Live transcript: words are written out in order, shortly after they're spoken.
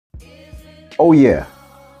Oh yeah.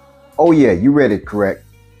 Oh yeah, you read it correct.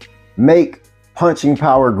 Make punching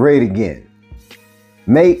power great again.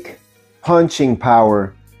 Make punching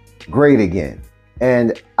power great again.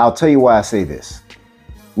 And I'll tell you why I say this.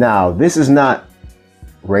 Now, this is not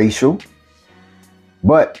racial,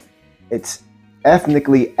 but it's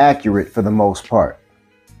ethnically accurate for the most part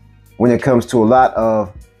when it comes to a lot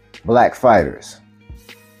of black fighters.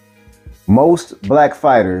 Most black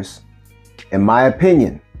fighters, in my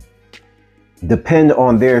opinion, depend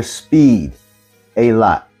on their speed a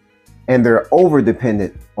lot, and they're over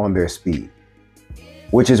dependent on their speed,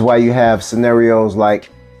 which is why you have scenarios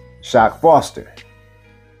like Shock Foster,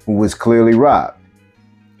 who was clearly robbed.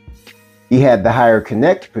 He had the higher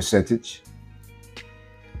connect percentage,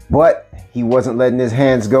 but he wasn't letting his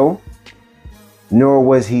hands go, nor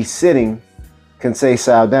was he sitting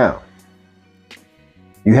Conceição down.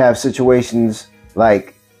 You have situations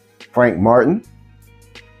like Frank Martin,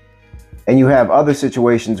 and you have other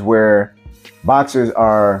situations where boxers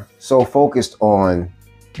are so focused on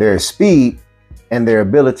their speed and their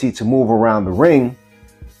ability to move around the ring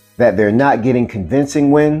that they're not getting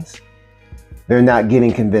convincing wins, they're not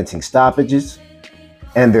getting convincing stoppages,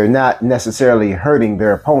 and they're not necessarily hurting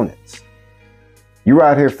their opponents. You're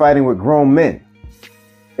out here fighting with grown men.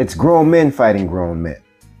 It's grown men fighting grown men.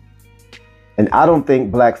 And I don't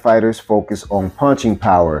think black fighters focus on punching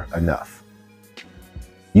power enough.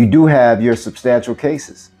 You do have your substantial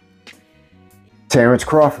cases. Terrence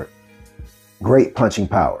Crawford, great punching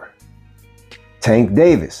power. Tank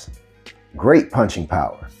Davis, great punching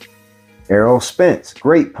power. Errol Spence,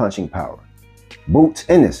 great punching power. Boots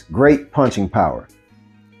Ennis, great punching power.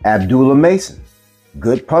 Abdullah Mason,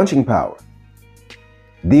 good punching power.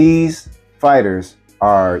 These fighters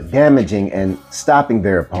are damaging and stopping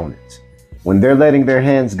their opponents when they're letting their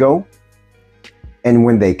hands go, and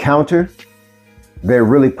when they counter, they're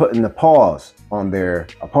really putting the pause on their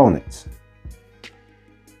opponents.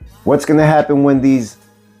 What's going to happen when these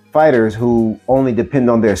fighters who only depend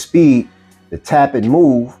on their speed, the tap and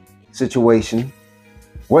move situation,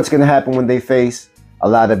 what's going to happen when they face a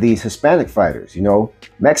lot of these Hispanic fighters, you know,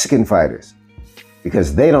 Mexican fighters,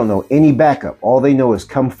 because they don't know any backup. All they know is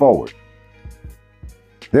come forward.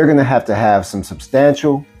 They're going to have some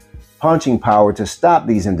substantial punching power to stop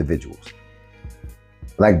these individuals.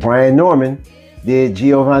 Like Brian Norman did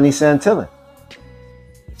Giovanni Santillan.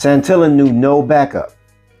 Santillan knew no backup,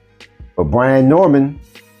 but Brian Norman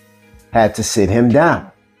had to sit him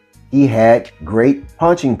down. He had great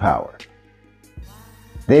punching power.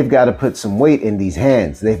 They've got to put some weight in these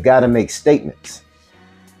hands. They've got to make statements.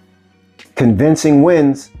 Convincing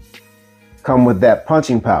wins come with that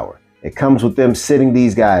punching power. It comes with them sitting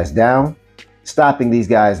these guys down, stopping these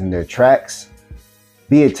guys in their tracks,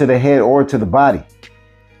 be it to the head or to the body.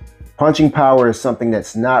 Punching power is something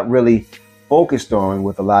that's not really focused on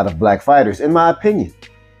with a lot of black fighters, in my opinion.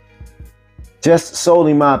 Just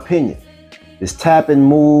solely my opinion. This tap and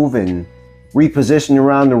move and reposition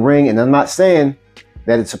around the ring, and I'm not saying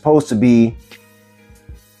that it's supposed to be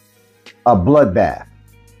a bloodbath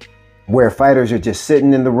where fighters are just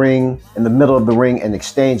sitting in the ring, in the middle of the ring, and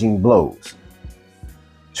exchanging blows.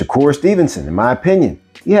 Shakur Stevenson, in my opinion,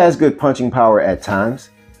 he has good punching power at times,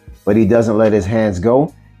 but he doesn't let his hands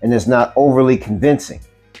go, and it's not overly convincing.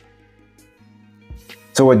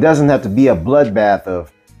 So it doesn't have to be a bloodbath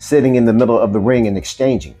of sitting in the middle of the ring and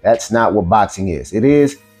exchanging. That's not what boxing is. It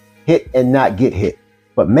is hit and not get hit,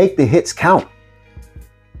 but make the hits count.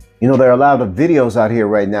 You know, there are a lot of videos out here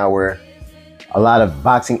right now where a lot of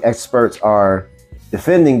boxing experts are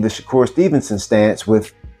defending the Shakur Stevenson stance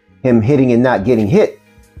with him hitting and not getting hit.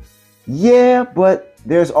 Yeah, but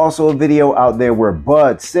there's also a video out there where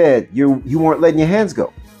Bud said you weren't letting your hands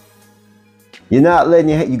go. You're not letting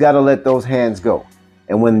you got to let those hands go.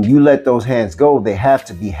 And when you let those hands go, they have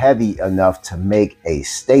to be heavy enough to make a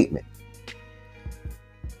statement.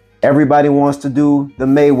 Everybody wants to do the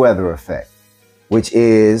Mayweather effect, which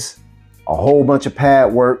is a whole bunch of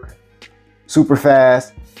pad work, super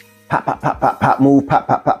fast, pop, pop, pop, pop, pop, move, pop,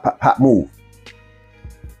 pop, pop, pop, pop, move.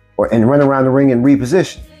 And run around the ring and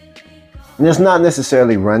reposition. And it's not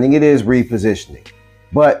necessarily running, it is repositioning.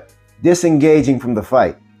 But disengaging from the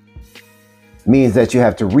fight means that you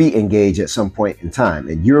have to re-engage at some point in time.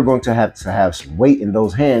 And you're going to have some weight in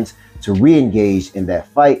those hands to re-engage in that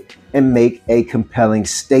fight and make a compelling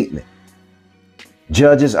statement.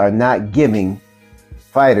 Judges are not giving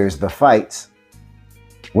fighters the fights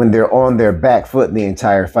when they're on their back foot the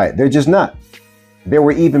entire fight. They're just not. They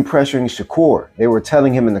were even pressuring Shakur. They were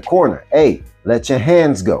telling him in the corner, hey, let your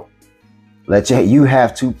hands go. You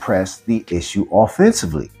have to press the issue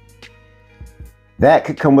offensively. That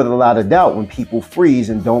could come with a lot of doubt when people freeze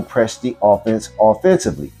and don't press the offense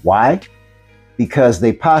offensively. Why? Because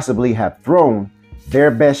they possibly have thrown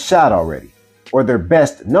their best shot already, or their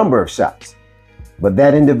best number of shots, but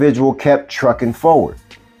that individual kept trucking forward.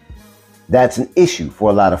 That's an issue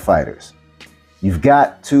for a lot of fighters. You've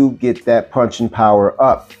got to get that punching power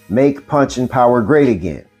up. Make punching power great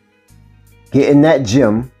again. Get in that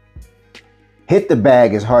gym. Hit the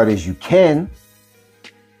bag as hard as you can.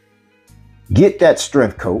 Get that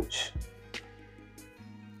strength coach.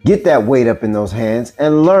 Get that weight up in those hands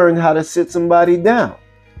and learn how to sit somebody down.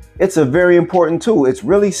 It's a very important tool. It's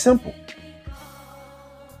really simple.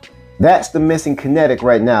 That's the missing kinetic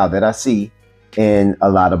right now that I see in a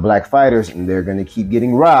lot of black fighters, and they're going to keep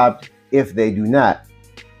getting robbed if they do not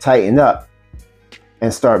tighten up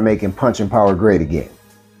and start making punching power great again.